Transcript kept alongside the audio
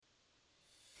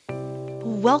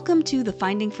Welcome to the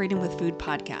Finding Freedom with Food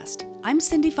podcast. I'm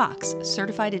Cindy Fox,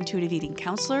 certified intuitive eating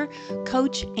counselor,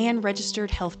 coach, and registered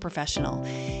health professional.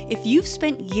 If you've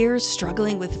spent years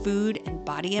struggling with food and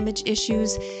body image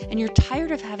issues, and you're tired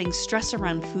of having stress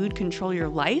around food control your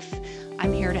life,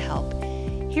 I'm here to help.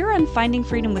 Here on Finding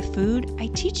Freedom with Food, I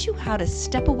teach you how to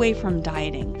step away from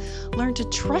dieting, learn to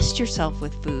trust yourself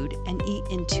with food, and eat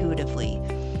intuitively.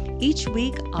 Each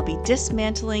week, I'll be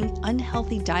dismantling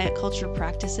unhealthy diet culture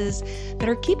practices that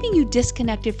are keeping you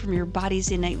disconnected from your body's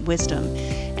innate wisdom.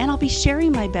 And I'll be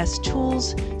sharing my best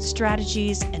tools,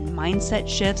 strategies, and mindset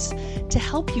shifts to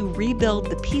help you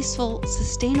rebuild the peaceful,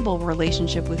 sustainable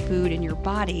relationship with food and your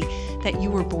body that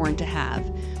you were born to have.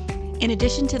 In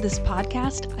addition to this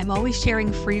podcast, I'm always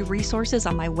sharing free resources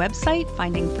on my website,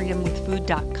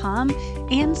 findingfreedomwithfood.com,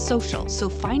 and social. So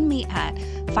find me at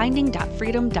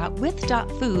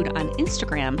finding.freedom.with.food on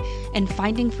Instagram and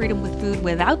Finding Freedom with Food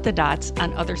without the dots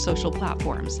on other social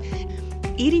platforms.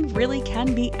 Eating really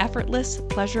can be effortless,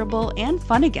 pleasurable, and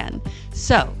fun again.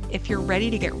 So if you're ready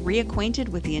to get reacquainted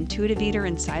with the intuitive eater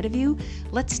inside of you,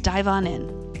 let's dive on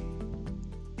in.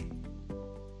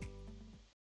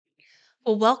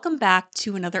 Well, welcome back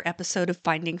to another episode of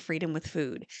Finding Freedom with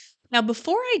Food. Now,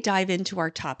 before I dive into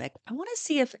our topic, I want to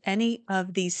see if any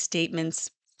of these statements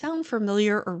sound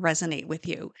familiar or resonate with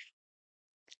you.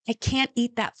 I can't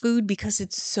eat that food because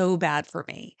it's so bad for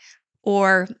me.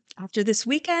 Or after this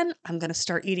weekend, I'm going to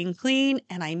start eating clean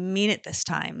and I mean it this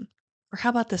time. Or how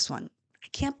about this one? I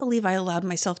can't believe I allowed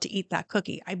myself to eat that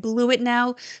cookie. I blew it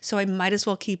now, so I might as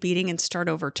well keep eating and start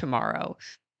over tomorrow.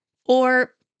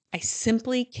 Or I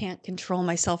simply can't control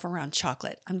myself around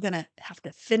chocolate. I'm going to have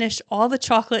to finish all the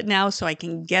chocolate now so I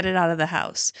can get it out of the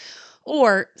house.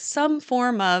 Or some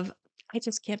form of, I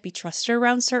just can't be trusted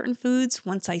around certain foods.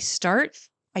 Once I start,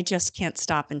 I just can't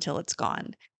stop until it's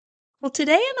gone. Well,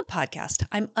 today on the podcast,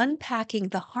 I'm unpacking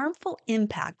the harmful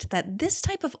impact that this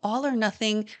type of all or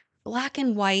nothing, black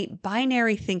and white,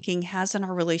 binary thinking has on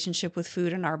our relationship with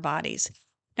food and our bodies.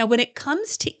 Now, when it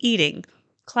comes to eating,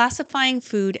 classifying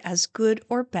food as good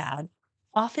or bad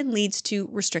often leads to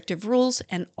restrictive rules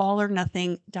and all or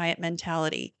nothing diet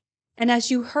mentality. And as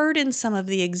you heard in some of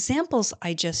the examples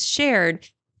I just shared,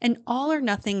 an all or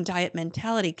nothing diet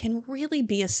mentality can really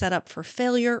be a setup for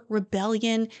failure,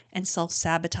 rebellion, and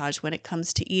self-sabotage when it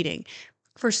comes to eating.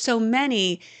 For so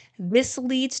many, this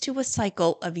leads to a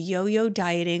cycle of yo-yo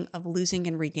dieting, of losing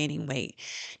and regaining weight.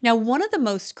 Now, one of the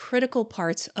most critical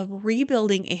parts of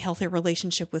rebuilding a healthy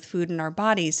relationship with food in our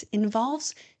bodies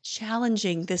involves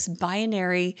challenging this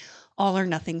binary all or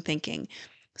nothing thinking.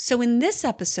 So in this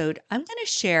episode, I'm going to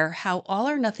share how all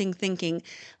or nothing thinking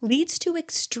leads to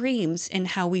extremes in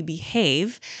how we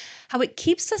behave, how it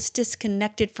keeps us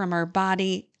disconnected from our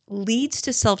body, leads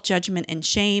to self-judgment and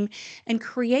shame, and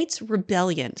creates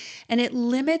rebellion, and it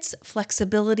limits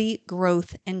flexibility,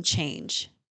 growth, and change.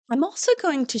 I'm also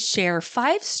going to share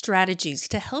 5 strategies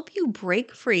to help you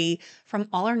break free from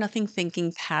all or nothing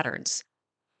thinking patterns.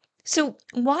 So,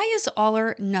 why is all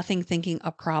or nothing thinking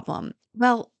a problem?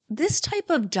 Well, this type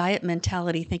of diet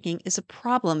mentality thinking is a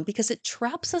problem because it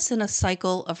traps us in a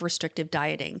cycle of restrictive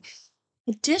dieting.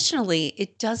 Additionally,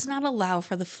 it does not allow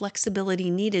for the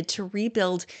flexibility needed to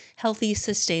rebuild healthy,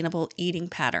 sustainable eating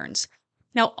patterns.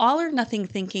 Now, all or nothing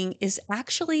thinking is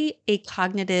actually a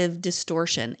cognitive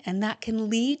distortion, and that can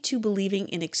lead to believing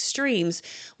in extremes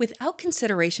without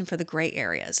consideration for the gray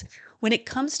areas. When it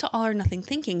comes to all or nothing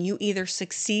thinking, you either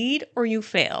succeed or you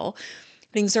fail.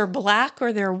 Things are black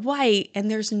or they're white,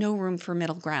 and there's no room for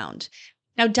middle ground.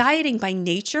 Now, dieting by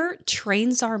nature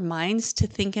trains our minds to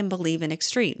think and believe in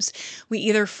extremes. We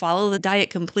either follow the diet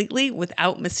completely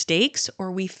without mistakes,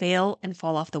 or we fail and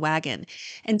fall off the wagon.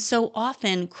 And so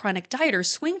often, chronic dieters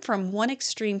swing from one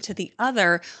extreme to the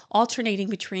other, alternating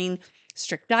between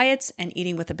strict diets and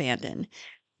eating with abandon.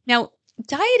 Now,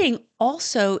 dieting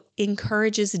also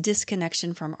encourages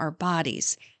disconnection from our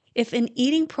bodies. If an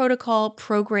eating protocol,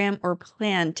 program, or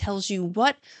plan tells you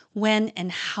what, when, and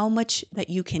how much that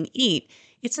you can eat,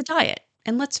 it's a diet.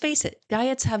 And let's face it,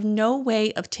 diets have no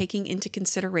way of taking into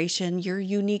consideration your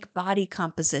unique body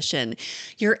composition,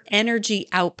 your energy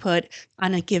output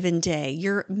on a given day,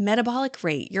 your metabolic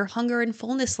rate, your hunger and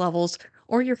fullness levels,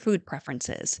 or your food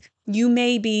preferences. You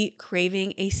may be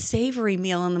craving a savory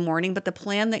meal in the morning, but the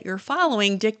plan that you're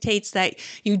following dictates that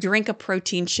you drink a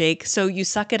protein shake, so you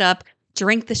suck it up,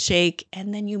 drink the shake,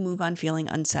 and then you move on feeling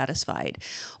unsatisfied.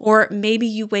 Or maybe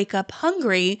you wake up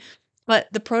hungry, but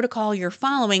the protocol you're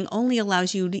following only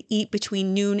allows you to eat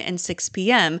between noon and 6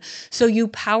 p.m. So you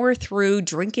power through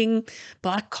drinking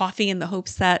black coffee in the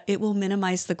hopes that it will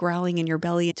minimize the growling in your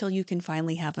belly until you can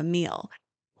finally have a meal.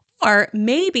 Or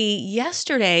maybe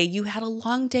yesterday you had a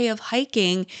long day of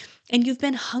hiking and you've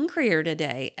been hungrier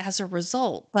today as a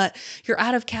result, but you're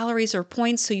out of calories or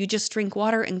points, so you just drink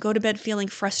water and go to bed feeling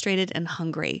frustrated and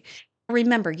hungry.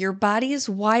 Remember, your body is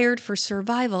wired for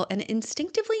survival and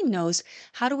instinctively knows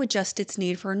how to adjust its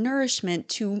need for nourishment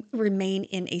to remain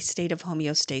in a state of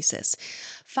homeostasis.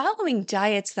 Following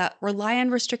diets that rely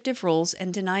on restrictive rules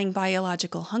and denying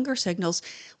biological hunger signals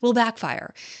will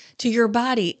backfire. To your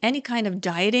body, any kind of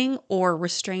dieting or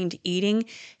restrained eating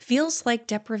feels like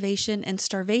deprivation and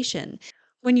starvation.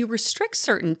 When you restrict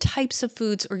certain types of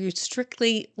foods or you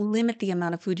strictly limit the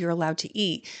amount of food you're allowed to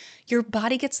eat, your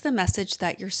body gets the message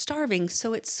that you're starving,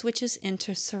 so it switches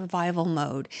into survival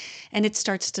mode and it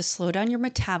starts to slow down your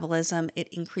metabolism. It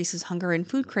increases hunger and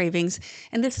food cravings,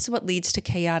 and this is what leads to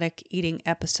chaotic eating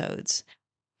episodes.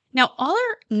 Now, all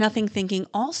or nothing thinking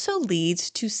also leads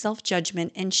to self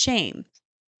judgment and shame.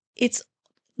 It's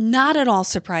not at all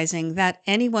surprising that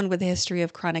anyone with a history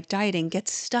of chronic dieting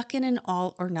gets stuck in an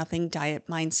all or nothing diet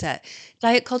mindset.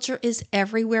 Diet culture is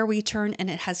everywhere we turn, and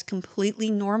it has completely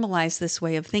normalized this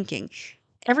way of thinking.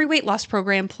 Every weight loss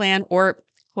program, plan, or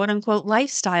quote unquote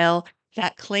lifestyle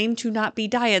that claim to not be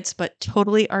diets but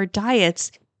totally are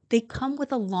diets, they come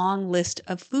with a long list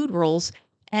of food rules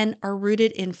and are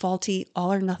rooted in faulty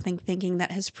all or nothing thinking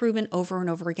that has proven over and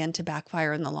over again to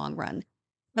backfire in the long run.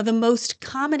 Now, the most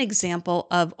common example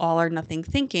of all or nothing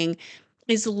thinking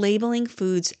is labeling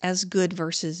foods as good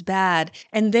versus bad,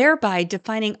 and thereby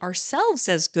defining ourselves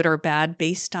as good or bad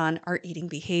based on our eating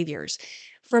behaviors.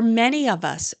 For many of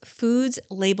us, foods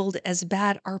labeled as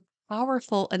bad are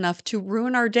powerful enough to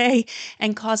ruin our day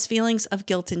and cause feelings of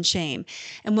guilt and shame.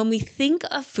 And when we think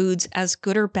of foods as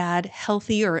good or bad,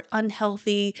 healthy or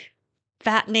unhealthy,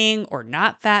 fattening or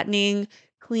not fattening,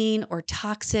 clean or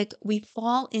toxic, we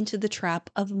fall into the trap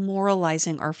of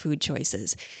moralizing our food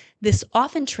choices. This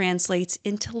often translates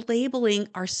into labeling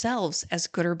ourselves as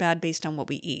good or bad based on what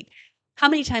we eat. How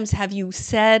many times have you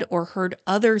said or heard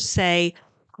others say,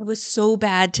 I was so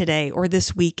bad today or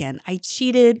this weekend? I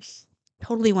cheated,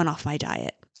 totally went off my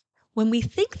diet. When we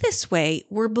think this way,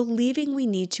 we're believing we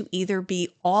need to either be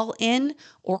all in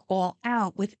or all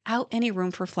out without any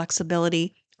room for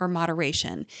flexibility or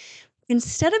moderation.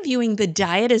 Instead of viewing the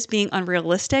diet as being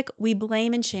unrealistic, we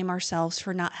blame and shame ourselves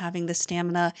for not having the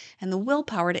stamina and the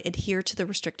willpower to adhere to the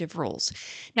restrictive rules.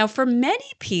 Now, for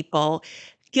many people,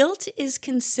 guilt is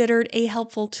considered a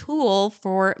helpful tool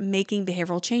for making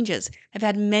behavioral changes. I've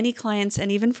had many clients and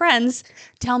even friends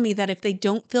tell me that if they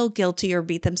don't feel guilty or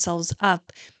beat themselves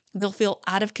up, they'll feel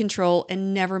out of control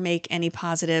and never make any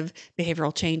positive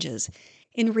behavioral changes.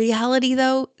 In reality,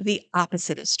 though, the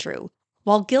opposite is true.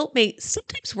 While guilt may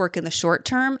sometimes work in the short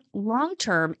term, long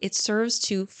term, it serves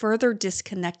to further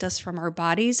disconnect us from our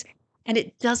bodies, and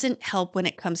it doesn't help when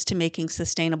it comes to making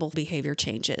sustainable behavior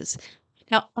changes.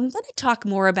 Now, I'm going to talk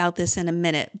more about this in a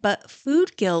minute, but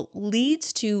food guilt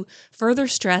leads to further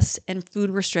stress and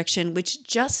food restriction, which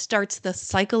just starts the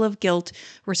cycle of guilt,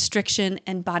 restriction,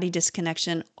 and body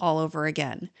disconnection all over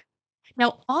again.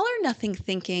 Now, all or nothing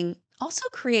thinking also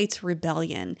creates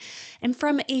rebellion. And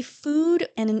from a food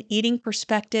and an eating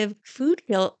perspective, food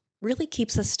guilt really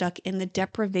keeps us stuck in the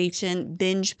deprivation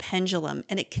binge pendulum,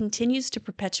 and it continues to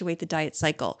perpetuate the diet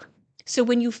cycle. So,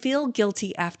 when you feel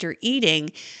guilty after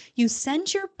eating, you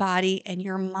send your body and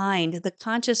your mind the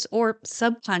conscious or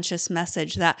subconscious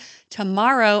message that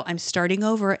tomorrow I'm starting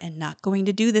over and not going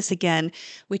to do this again,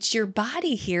 which your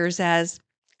body hears as,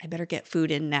 I better get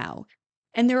food in now.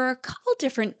 And there are a couple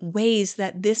different ways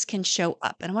that this can show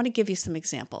up. And I want to give you some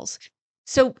examples.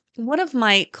 So, one of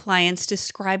my clients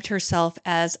described herself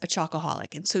as a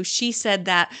chocoholic. And so she said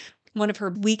that one of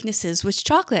her weaknesses was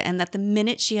chocolate, and that the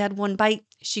minute she had one bite,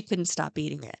 she couldn't stop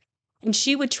eating it. And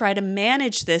she would try to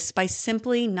manage this by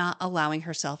simply not allowing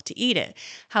herself to eat it.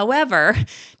 However,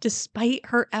 despite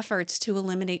her efforts to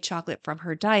eliminate chocolate from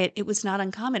her diet, it was not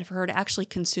uncommon for her to actually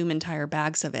consume entire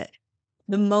bags of it.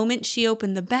 The moment she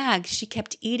opened the bag, she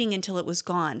kept eating until it was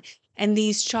gone. And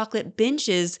these chocolate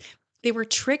binges, they were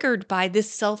triggered by this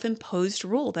self-imposed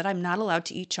rule that I'm not allowed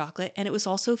to eat chocolate, and it was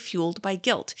also fueled by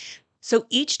guilt. So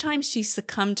each time she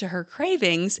succumbed to her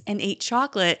cravings and ate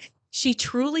chocolate, she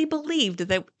truly believed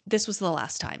that this was the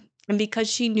last time. And because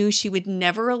she knew she would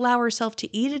never allow herself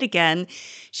to eat it again,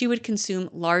 she would consume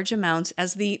large amounts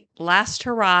as the last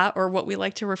hurrah, or what we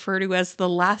like to refer to as the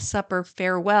Last Supper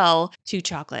farewell to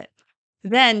chocolate.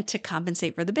 Then, to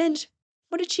compensate for the binge,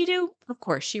 what did she do? Of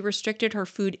course, she restricted her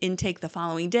food intake the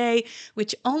following day,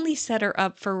 which only set her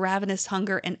up for ravenous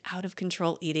hunger and out of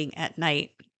control eating at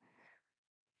night.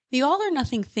 The all or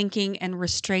nothing thinking and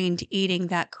restrained eating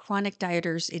that chronic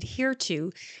dieters adhere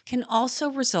to can also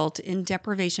result in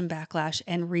deprivation backlash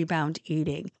and rebound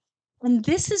eating. And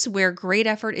this is where great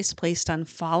effort is placed on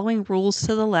following rules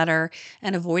to the letter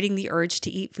and avoiding the urge to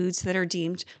eat foods that are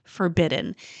deemed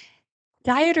forbidden.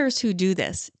 Dieters who do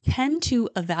this tend to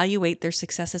evaluate their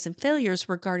successes and failures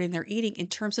regarding their eating in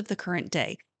terms of the current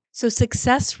day. So,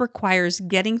 success requires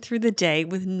getting through the day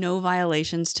with no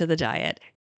violations to the diet.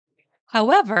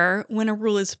 However, when a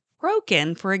rule is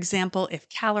broken, for example, if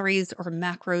calories or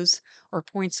macros or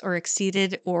points are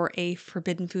exceeded or a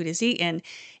forbidden food is eaten,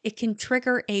 it can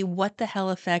trigger a what the hell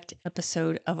effect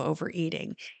episode of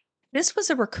overeating. This was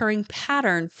a recurring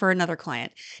pattern for another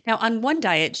client. Now, on one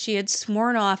diet, she had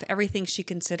sworn off everything she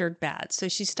considered bad. So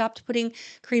she stopped putting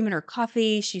cream in her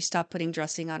coffee. She stopped putting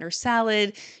dressing on her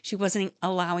salad. She wasn't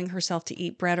allowing herself to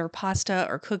eat bread or pasta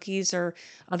or cookies or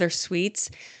other sweets.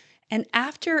 And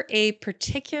after a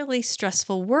particularly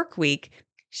stressful work week,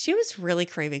 she was really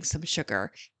craving some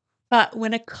sugar. But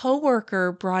when a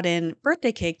coworker brought in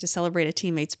birthday cake to celebrate a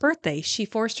teammate's birthday, she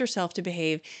forced herself to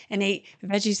behave and ate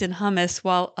veggies and hummus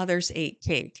while others ate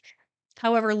cake.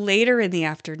 However, later in the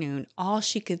afternoon, all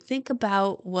she could think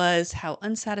about was how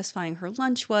unsatisfying her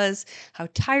lunch was, how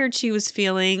tired she was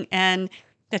feeling, and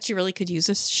that she really could use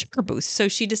a sugar boost. So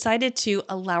she decided to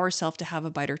allow herself to have a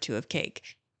bite or two of cake.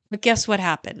 But guess what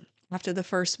happened? After the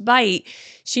first bite,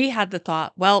 she had the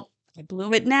thought, well, I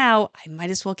blew it now. I might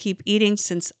as well keep eating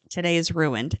since today is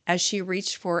ruined, as she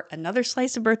reached for another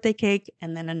slice of birthday cake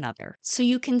and then another. So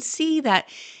you can see that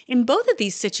in both of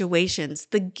these situations,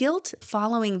 the guilt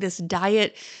following this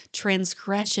diet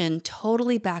transgression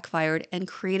totally backfired and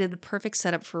created the perfect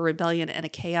setup for rebellion and a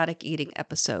chaotic eating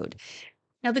episode.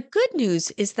 Now, the good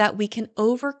news is that we can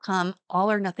overcome all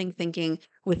or nothing thinking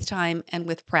with time and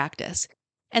with practice.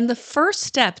 And the first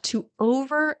step to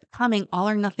overcoming all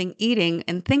or nothing eating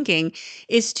and thinking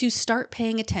is to start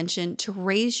paying attention to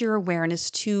raise your awareness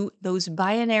to those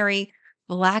binary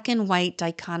black and white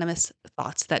dichotomous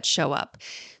thoughts that show up.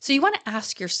 So you want to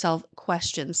ask yourself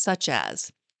questions such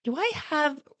as, do I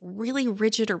have really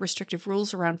rigid or restrictive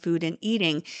rules around food and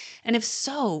eating? And if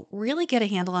so, really get a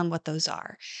handle on what those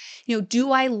are.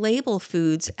 Do I label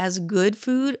foods as good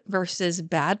food versus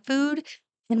bad food?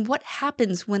 And what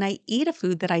happens when I eat a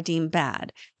food that I deem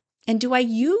bad? And do I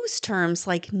use terms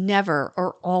like never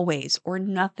or always or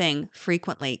nothing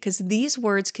frequently? Because these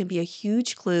words can be a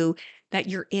huge clue that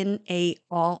you're in a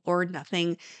all or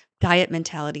nothing diet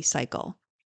mentality cycle.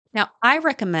 Now, I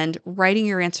recommend writing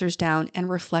your answers down and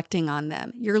reflecting on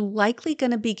them. You're likely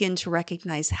going to begin to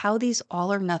recognize how these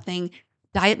all or nothing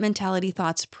diet mentality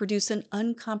thoughts produce an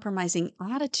uncompromising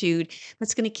attitude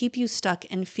that's going to keep you stuck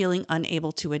and feeling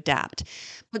unable to adapt.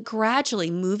 But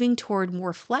gradually moving toward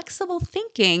more flexible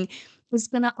thinking is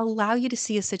going to allow you to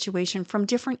see a situation from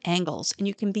different angles, and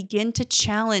you can begin to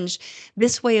challenge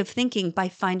this way of thinking by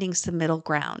finding some middle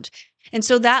ground. And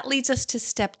so that leads us to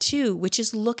step two, which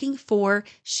is looking for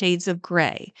shades of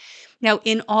gray. Now,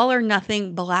 in all or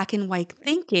nothing black and white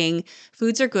thinking,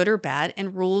 foods are good or bad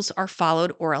and rules are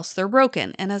followed or else they're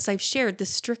broken. And as I've shared,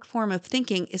 this strict form of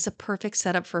thinking is a perfect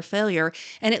setup for failure,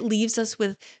 and it leaves us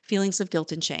with feelings of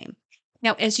guilt and shame.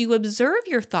 Now, as you observe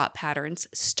your thought patterns,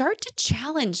 start to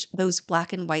challenge those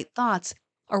black and white thoughts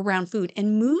around food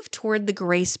and move toward the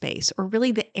gray space, or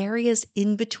really the areas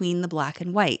in between the black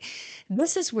and white.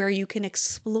 This is where you can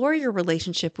explore your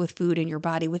relationship with food in your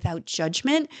body without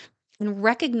judgment and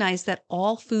recognize that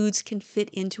all foods can fit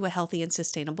into a healthy and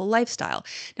sustainable lifestyle.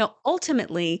 Now,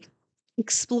 ultimately,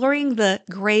 exploring the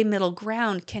gray middle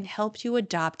ground can help you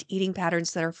adopt eating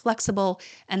patterns that are flexible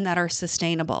and that are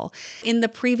sustainable. In the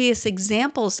previous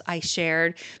examples I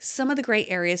shared, some of the gray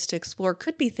areas to explore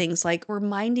could be things like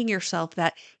reminding yourself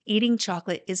that eating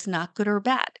chocolate is not good or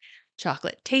bad.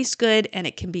 Chocolate tastes good and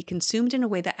it can be consumed in a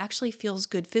way that actually feels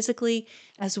good physically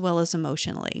as well as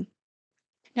emotionally.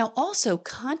 Now, also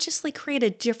consciously create a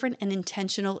different and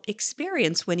intentional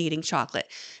experience when eating chocolate.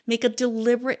 Make a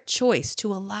deliberate choice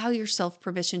to allow yourself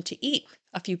permission to eat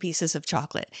a few pieces of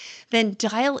chocolate. Then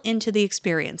dial into the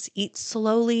experience. Eat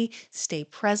slowly, stay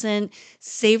present,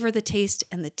 savor the taste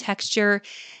and the texture,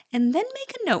 and then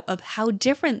make a note of how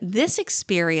different this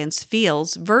experience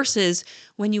feels versus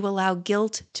when you allow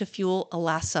guilt to fuel a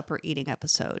Last Supper eating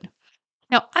episode.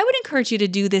 Now, I would encourage you to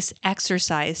do this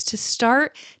exercise to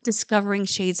start discovering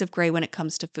shades of gray when it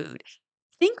comes to food.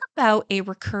 Think about a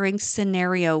recurring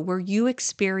scenario where you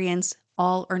experience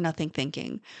all or nothing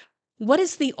thinking. What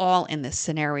is the all in this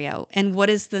scenario and what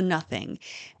is the nothing?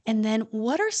 And then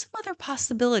what are some other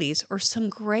possibilities or some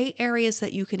gray areas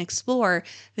that you can explore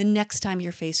the next time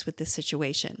you're faced with this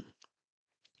situation?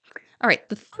 All right,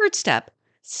 the third step,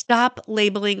 Stop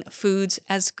labeling foods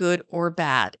as good or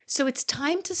bad. So it's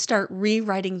time to start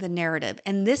rewriting the narrative.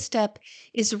 And this step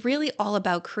is really all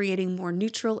about creating more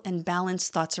neutral and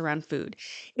balanced thoughts around food.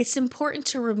 It's important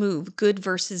to remove good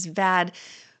versus bad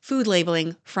food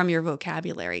labeling from your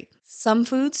vocabulary. Some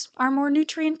foods are more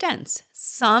nutrient dense.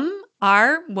 Some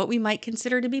are what we might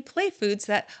consider to be play foods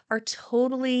that are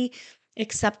totally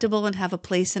acceptable and have a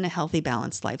place in a healthy,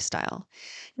 balanced lifestyle.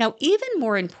 Now, even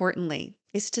more importantly,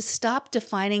 is to stop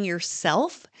defining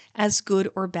yourself as good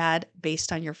or bad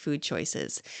based on your food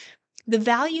choices. The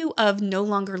value of no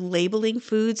longer labeling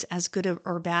foods as good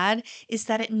or bad is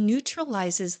that it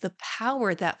neutralizes the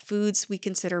power that foods we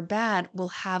consider bad will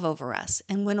have over us.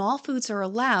 And when all foods are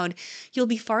allowed, you'll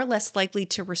be far less likely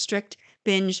to restrict,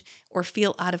 binge, or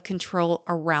feel out of control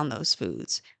around those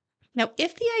foods. Now,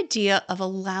 if the idea of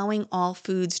allowing all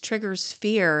foods triggers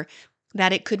fear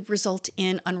that it could result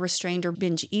in unrestrained or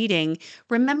binge eating,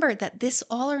 remember that this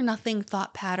all or nothing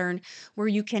thought pattern, where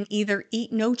you can either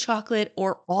eat no chocolate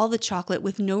or all the chocolate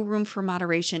with no room for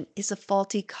moderation, is a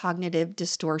faulty cognitive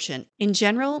distortion. In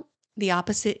general, the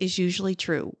opposite is usually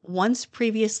true. Once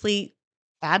previously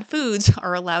bad foods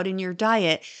are allowed in your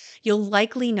diet, you'll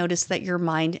likely notice that your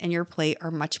mind and your plate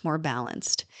are much more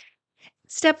balanced.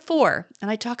 Step 4,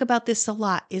 and I talk about this a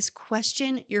lot, is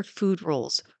question your food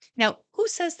rules. Now, who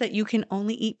says that you can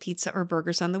only eat pizza or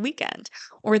burgers on the weekend?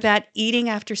 Or that eating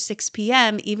after 6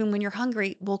 p.m., even when you're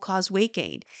hungry, will cause weight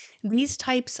gain? These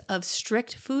types of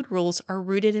strict food rules are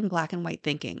rooted in black and white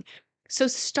thinking. So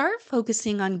start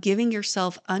focusing on giving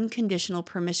yourself unconditional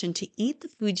permission to eat the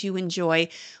foods you enjoy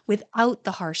without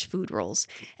the harsh food rules.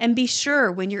 And be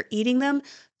sure when you're eating them,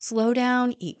 slow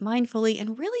down, eat mindfully,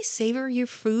 and really savor your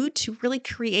food to really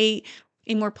create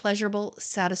a more pleasurable,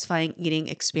 satisfying eating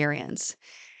experience.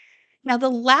 Now, the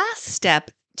last step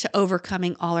to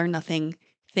overcoming all or nothing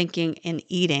thinking and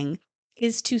eating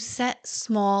is to set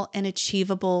small and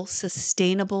achievable,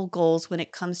 sustainable goals when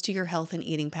it comes to your health and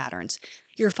eating patterns.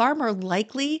 You're far more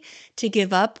likely to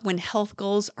give up when health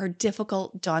goals are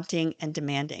difficult, daunting, and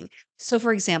demanding. So,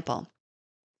 for example,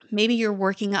 maybe you're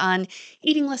working on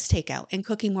eating less takeout and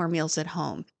cooking more meals at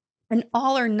home. An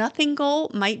all or nothing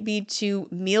goal might be to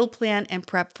meal plan and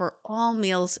prep for all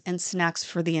meals and snacks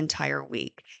for the entire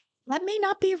week. That may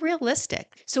not be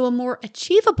realistic. So, a more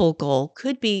achievable goal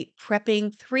could be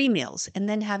prepping 3 meals and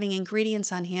then having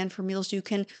ingredients on hand for meals you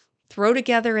can throw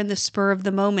together in the spur of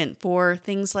the moment for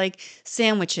things like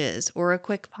sandwiches or a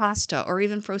quick pasta or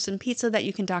even frozen pizza that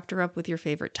you can doctor up with your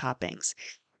favorite toppings.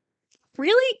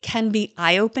 Really can be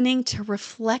eye opening to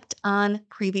reflect on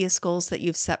previous goals that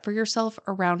you've set for yourself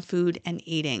around food and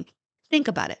eating. Think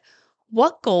about it.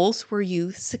 What goals were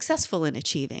you successful in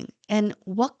achieving? And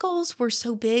what goals were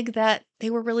so big that they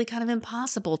were really kind of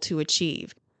impossible to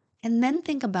achieve? And then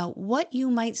think about what you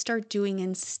might start doing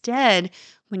instead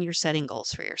when you're setting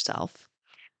goals for yourself.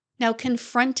 Now,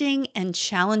 confronting and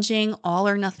challenging all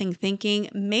or nothing thinking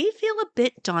may feel a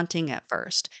bit daunting at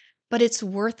first, but it's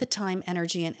worth the time,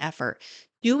 energy, and effort.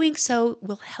 Doing so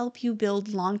will help you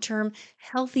build long term,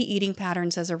 healthy eating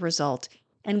patterns as a result,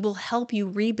 and will help you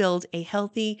rebuild a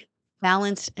healthy,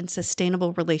 balanced, and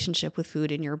sustainable relationship with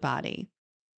food in your body.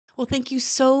 Well, thank you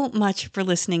so much for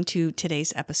listening to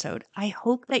today's episode. I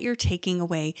hope that you're taking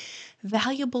away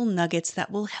valuable nuggets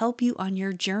that will help you on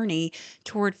your journey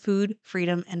toward food,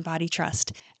 freedom, and body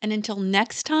trust. And until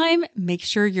next time, make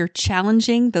sure you're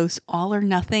challenging those all or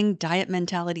nothing diet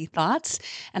mentality thoughts.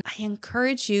 And I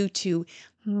encourage you to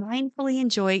mindfully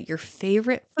enjoy your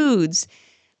favorite foods,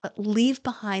 but leave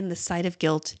behind the sight of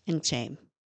guilt and shame.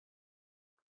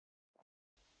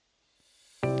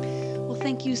 Well,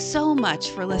 thank you so much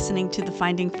for listening to the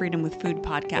Finding Freedom with Food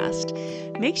podcast.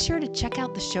 Make sure to check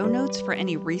out the show notes for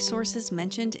any resources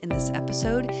mentioned in this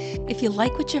episode. If you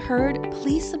like what you heard,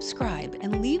 please subscribe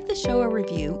and leave the show a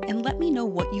review and let me know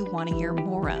what you want to hear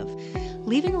more of.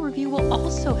 Leaving a review will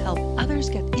also help others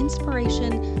get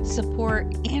inspiration, support,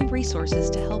 and resources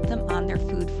to help them on their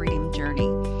food freedom journey.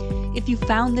 If you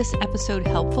found this episode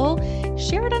helpful,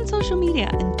 share it on social media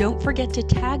and don't forget to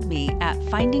tag me at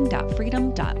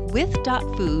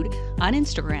finding.freedom.with.food on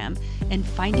Instagram and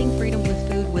Finding Freedom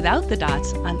with Food without the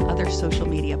dots on other social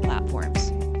media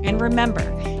platforms. And remember,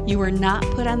 you are not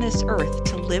put on this earth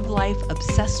to live life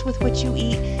obsessed with what you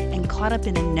eat and caught up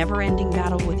in a never-ending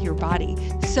battle with your body.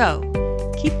 So,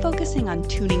 keep focusing on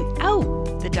tuning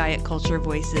out the diet culture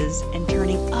voices and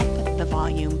turning up the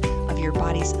volume of your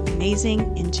body's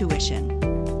amazing intuition.